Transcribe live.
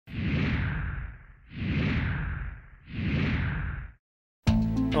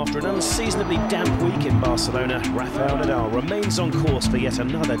After an unseasonably damp week in Barcelona, Rafael Nadal remains on course for yet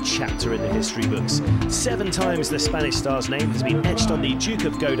another chapter in the history books. 7 times the Spanish star's name has been etched on the Duke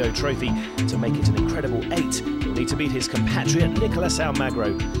of Godó trophy. To make it an incredible 8, he'll need to beat his compatriot Nicolas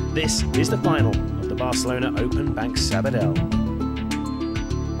Almagro. This is the final of the Barcelona Open Bank Sabadell.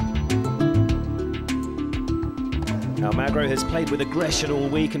 Almagro has played with aggression all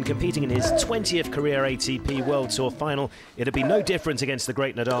week and competing in his 20th career ATP World Tour final. It'd be no different against the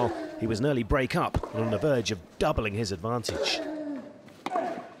great Nadal. He was an early break-up and on the verge of doubling his advantage.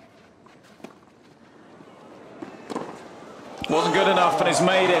 Wasn't good enough and he's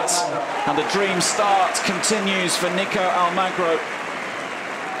made it. And the dream start continues for Nico Almagro.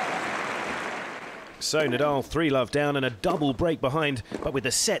 So Nadal 3-love down and a double break behind, but with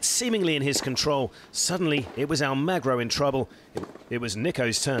the set seemingly in his control, suddenly it was Almagro in trouble. It was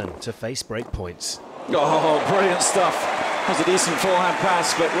Nico's turn to face break points. Oh, brilliant stuff. That was a decent forehand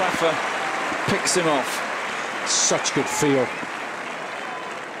pass, but Rafa picks him off. Such good feel.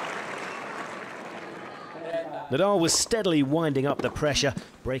 Nadal was steadily winding up the pressure,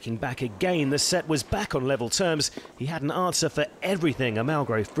 breaking back again. The set was back on level terms. He had an answer for everything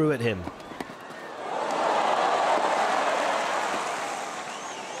Almagro threw at him.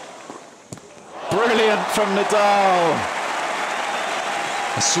 Brilliant from Nadal.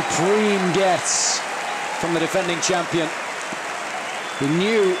 A supreme get from the defending champion. He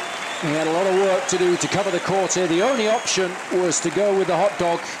knew he had a lot of work to do to cover the court here. The only option was to go with the hot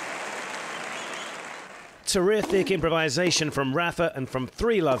dog. Terrific improvisation from Rafa, and from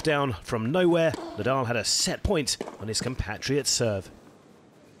 3-love down from nowhere, Nadal had a set point on his compatriot's serve.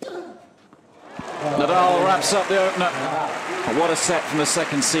 Nadal wraps up the opener. What a set from the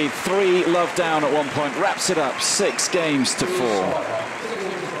second seed. 3-love down at one point, wraps it up 6 games to 4.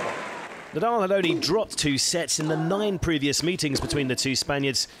 Nadal had only dropped 2 sets in the 9 previous meetings between the two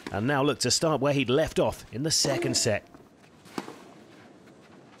Spaniards, and now looked to start where he'd left off in the second set.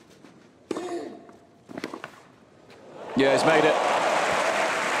 Yeah, he's made it.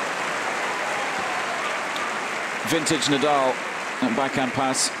 Vintage Nadal and backhand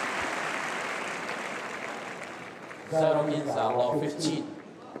pass. 0-15.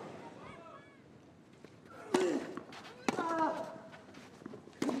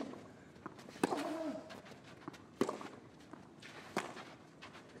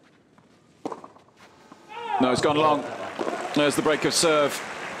 No, it's gone long. There's the break of serve.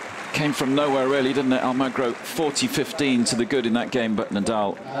 Came from nowhere, really, didn't it? Almagro 40-15 to the good in that game, but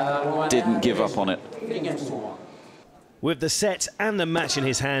Nadal didn't give up on it. With the set and the match in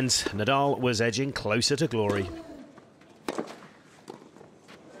his hands, Nadal was edging closer to glory.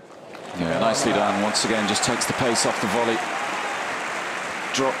 Yeah, nicely done. Once again, just takes the pace off the volley.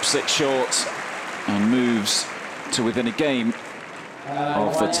 Drops it short and moves to within a game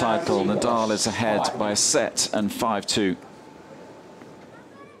of the title. Nadal is ahead by a set and 5-2.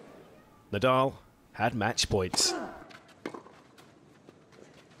 Nadal had match points.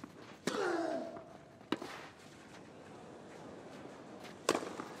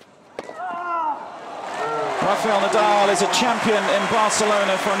 Rafael Nadal is a champion in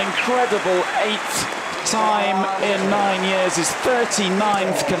Barcelona for an incredible 8th time in 9 years. His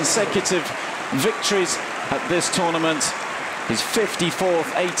 39th consecutive victories at this tournament. His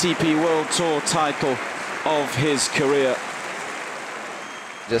 54th ATP World Tour title of his career.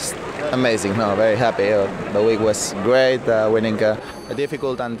 Just amazing, no, very happy. The week was great, winning a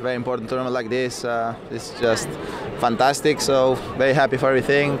difficult and very important tournament like this. It's just fantastic, so very happy for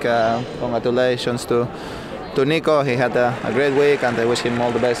everything. Congratulations to Nico. He had a great week and I wish him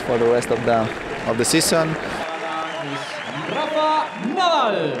all the best for the rest of the season.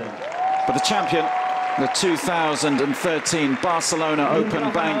 But the champion, the 2013 Barcelona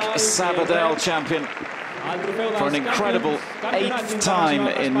Open Bank Sabadell champion, for an incredible 8th time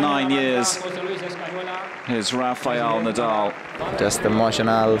in 9 years. Here's Rafael Nadal. Just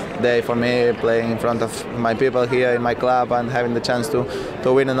emotional day for me, playing in front of my people here in my club and having the chance to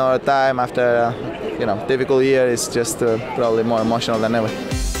win another time after difficult year is just probably more emotional than ever.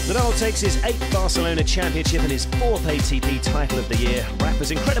 Nadal takes his 8th Barcelona championship and his 4th ATP title of the year.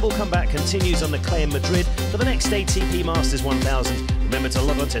 Rafa's incredible comeback continues on the clay in Madrid for the next ATP Masters 1000. Remember to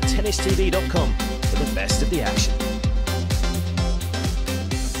log on to tennistv.com for the best of the action.